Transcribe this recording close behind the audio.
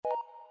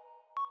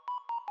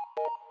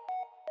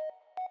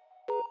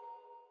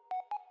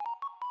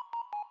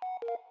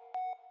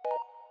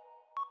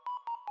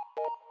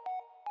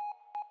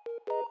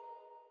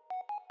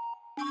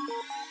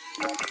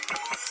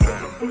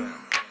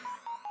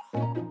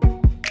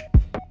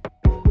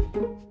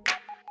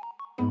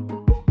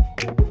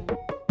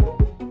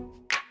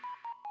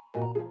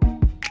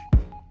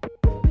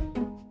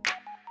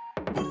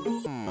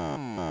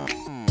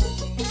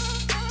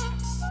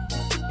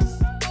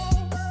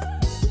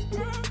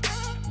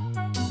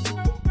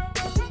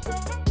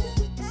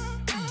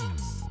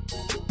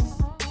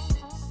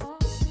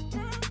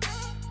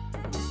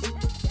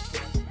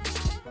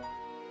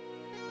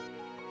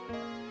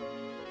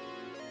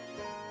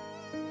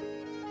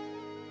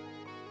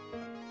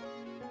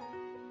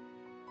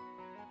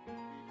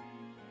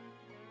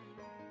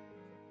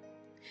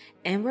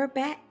And we're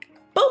back.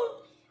 Boom.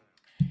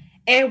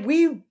 And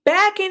we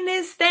back in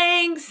this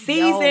thing,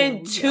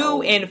 season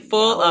 2 in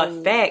full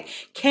effect.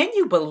 Can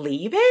you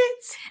believe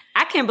it?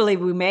 I can't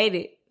believe we made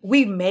it.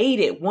 We made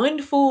it.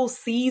 One full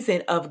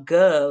season of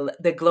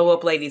the Glow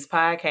Up Ladies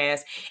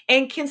podcast.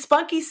 And can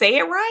Spunky say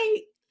it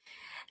right?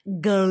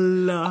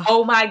 Glow.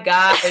 Oh my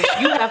gosh,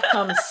 you have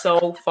come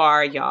so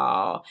far,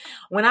 y'all.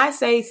 When I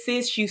say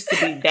sis used to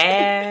be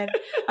bad,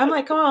 I'm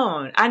like, come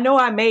on. I know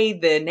I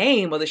made the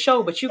name of the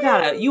show, but you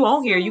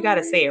on here, you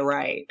gotta say it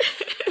right.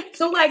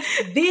 So like,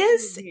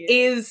 this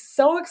is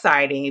so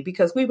exciting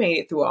because we made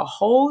it through a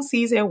whole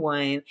season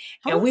 1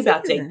 and we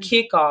about to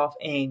kick off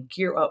and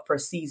gear up for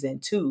season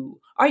 2.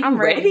 Are you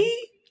ready?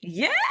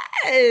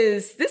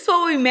 Yes. This is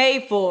what we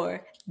made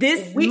for.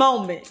 This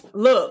moment.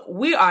 Look,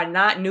 we are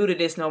not new to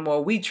this no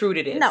more. We true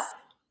to this.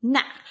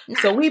 No.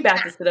 So we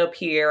about to sit up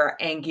here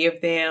and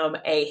give them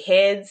a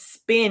head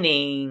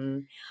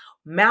spinning,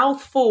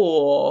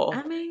 mouthful,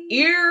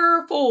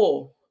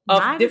 earful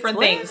of different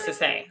things to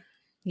say.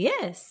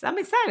 Yes, I'm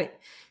excited.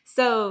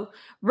 So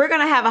we're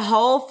going to have a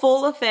whole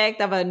full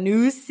effect of a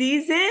new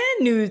season,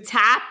 new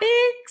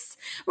topics.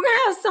 We're going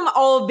to have some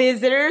old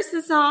visitors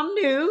and some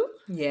new.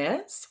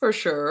 Yes, for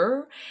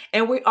sure.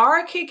 And we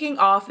are kicking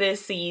off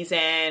this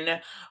season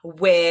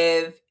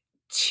with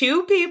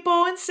 2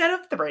 people instead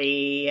of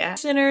 3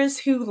 listeners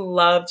who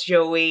loved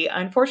Joey.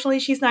 Unfortunately,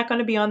 she's not going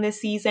to be on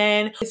this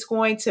season. It's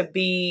going to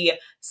be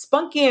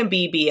Spunky and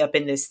BB up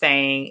in this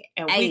thing,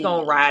 and we're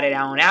going to ride it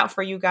on out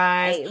for you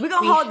guys. We're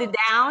going to hold it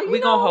down.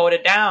 We're going to hold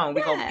it down.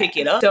 We're going to pick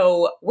it up.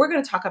 So we're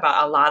going to talk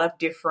about a lot of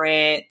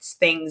different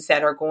things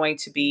that are going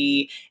to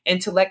be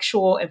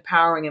intellectual,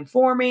 empowering,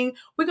 informing.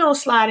 We're going to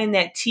slide in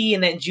that tea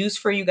and that juice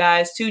for you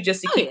guys too,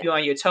 just to keep you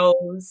on your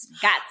toes.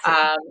 Got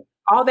to.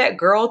 All that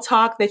girl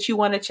talk that you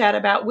want to chat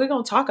about, we're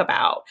going to talk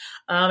about.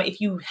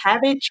 If you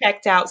haven't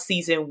checked out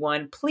season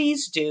 1,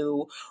 please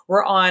do.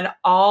 We're on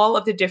all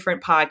of the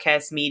different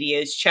podcast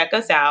medias. Check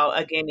us out.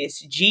 Again,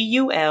 it's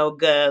GUL,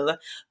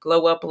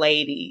 Glow Up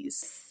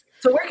Ladies.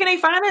 So where can they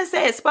find us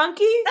at,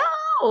 Spunky?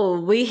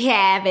 Oh, we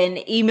have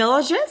an email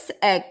address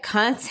at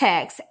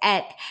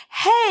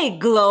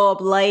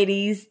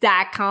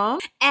contacts@heyglowapladies.com,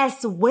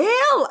 as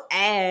well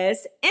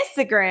as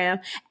Instagram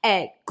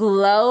at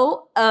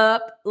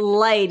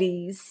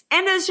glowupladies,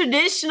 and the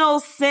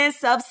traditional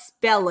sense of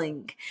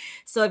spelling.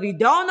 So if you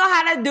don't know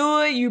how to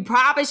do it, you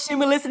probably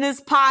shouldn't be listening to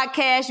this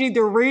podcast. You need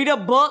to read a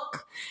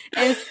book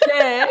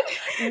instead.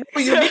 You need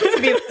to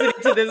be listening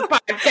to this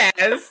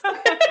podcast.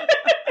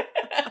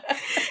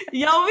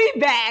 Yo, we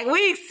back.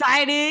 We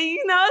excited.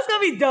 You know, it's going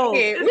to be dope.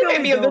 Yeah, we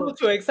may be a little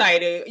too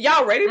excited.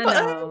 Y'all ready for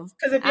us?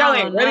 Because if y'all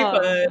ain't ready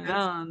for us, I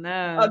don't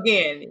know.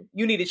 Again,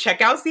 you need to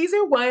check out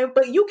season 1,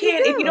 but you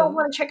can, if you don't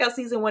want to check out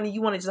season 1 and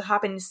you want to just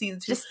hop into season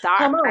 2, just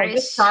start fresh.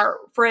 Just start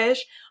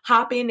fresh.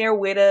 Hop in there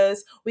with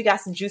us. We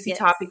got some juicy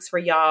topics for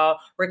y'all.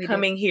 We're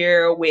coming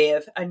here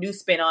with a new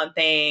spin on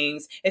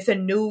things. It's a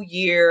new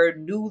year,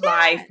 new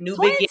life, new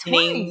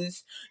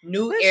beginnings,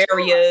 new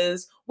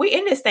areas. Sure. We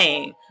in this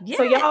thing. Yes.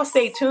 So y'all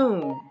stay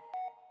tuned.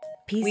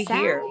 Peace out.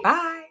 Here.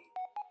 Bye.